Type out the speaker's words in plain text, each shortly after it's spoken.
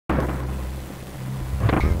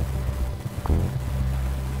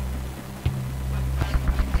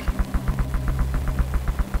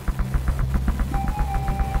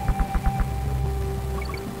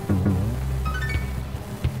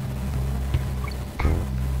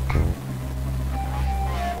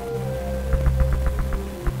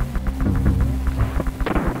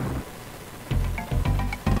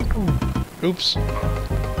Oops.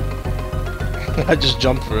 I just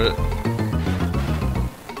jumped for it.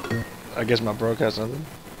 I guess my broke has something.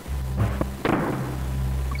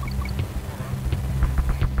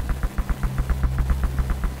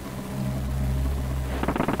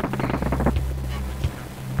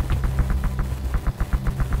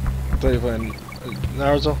 I thought you were playing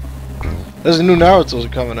Naruto? There's a new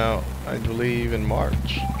Naruto coming out, I believe, in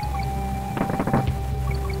March.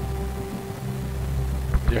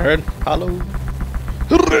 You heard? Hello?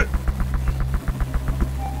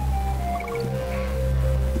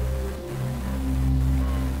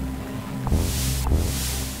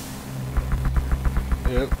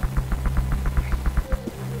 Yep.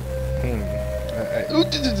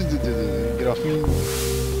 Get off me.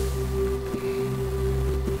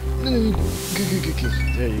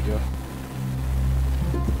 There you go.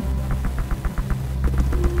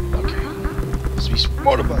 Okay. Let's be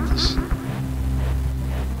smart about this.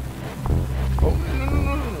 Oh,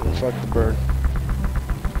 no. Fuck the bird.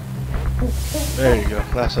 There you go.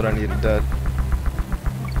 That's what I needed, Dad.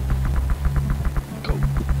 Go.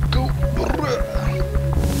 Go.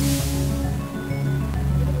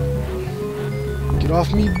 Get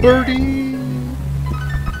off me, birdie!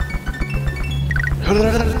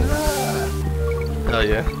 Hell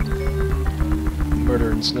yeah.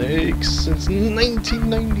 Murdering snakes since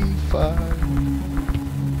 1995.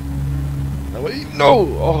 No, wait, no!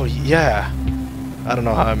 Oh, yeah. I don't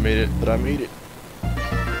know how I made it, but I made it.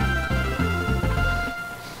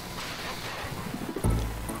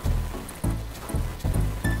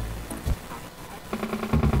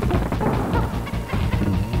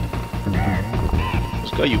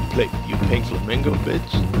 Let's go, you pink flamingo,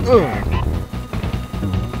 bitch.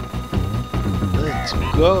 Let's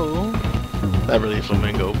go. Not really a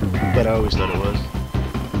flamingo, but I always thought it was.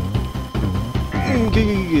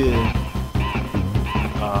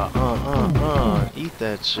 Eat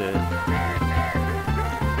that shit.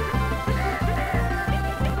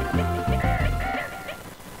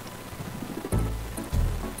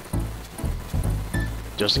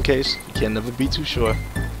 Just in case, you can never be too sure.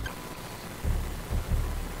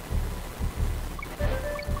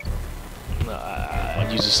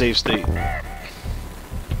 I'd use a save state.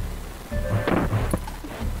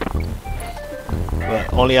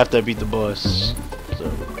 But only after I beat the boss.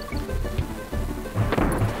 So.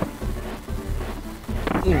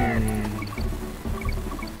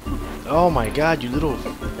 Oh my god, you little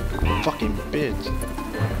fucking bitch.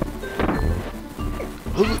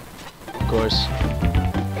 Of course.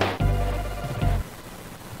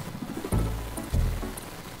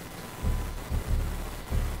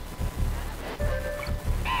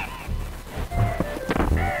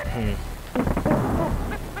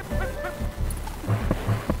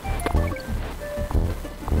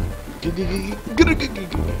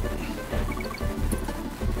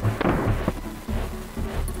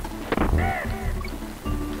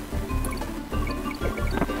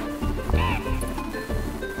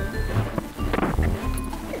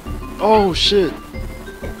 Oh shit.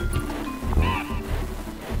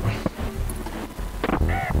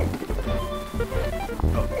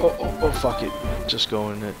 Oh fuck it. Just go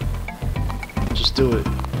in it. Just do it.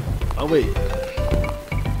 Oh wait.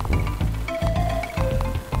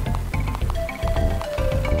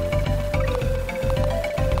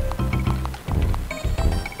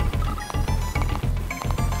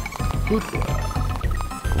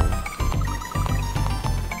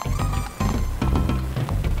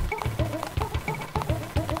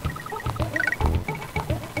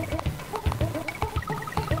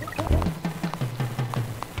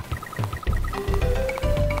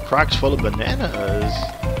 Crocs full of bananas.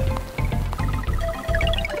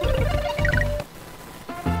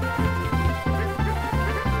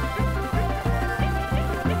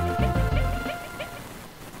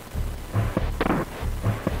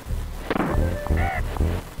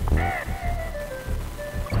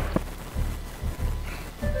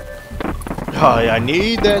 Oh yeah, I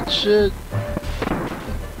need that shit.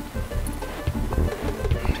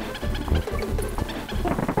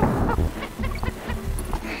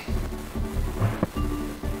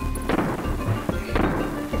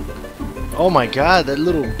 Oh my god, that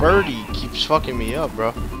little birdie keeps fucking me up,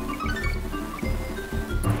 bro.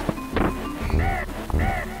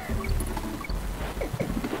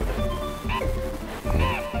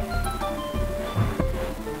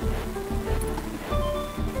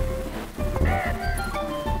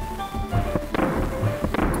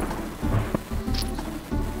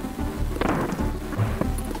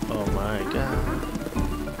 Oh my god.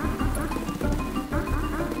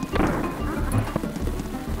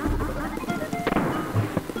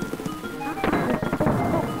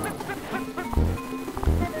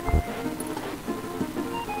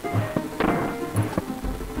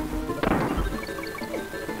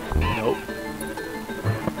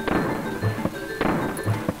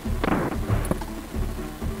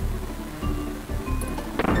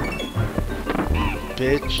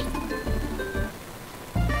 bitch.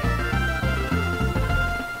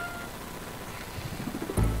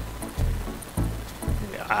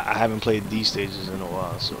 Yeah, I haven't played these stages in a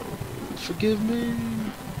while, so forgive me.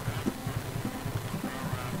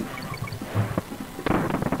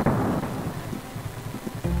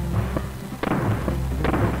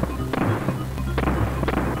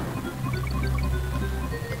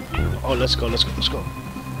 Oh, let's go, let's go, let's go.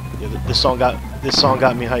 Yeah, this song got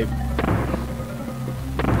me hyped.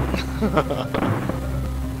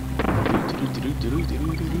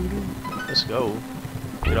 Let's go.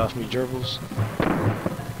 Get off me, gerbils.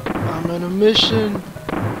 I'm on a mission.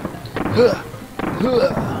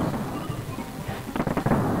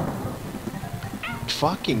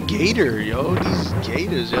 Fucking gator, yo. These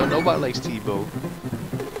gators, yo. Nobody likes Tebow.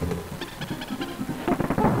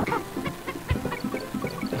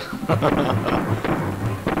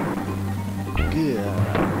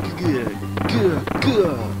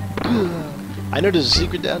 I know there's a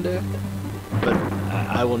secret down there, but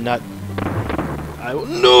I will not. I will.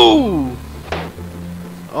 No!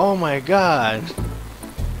 Oh my god.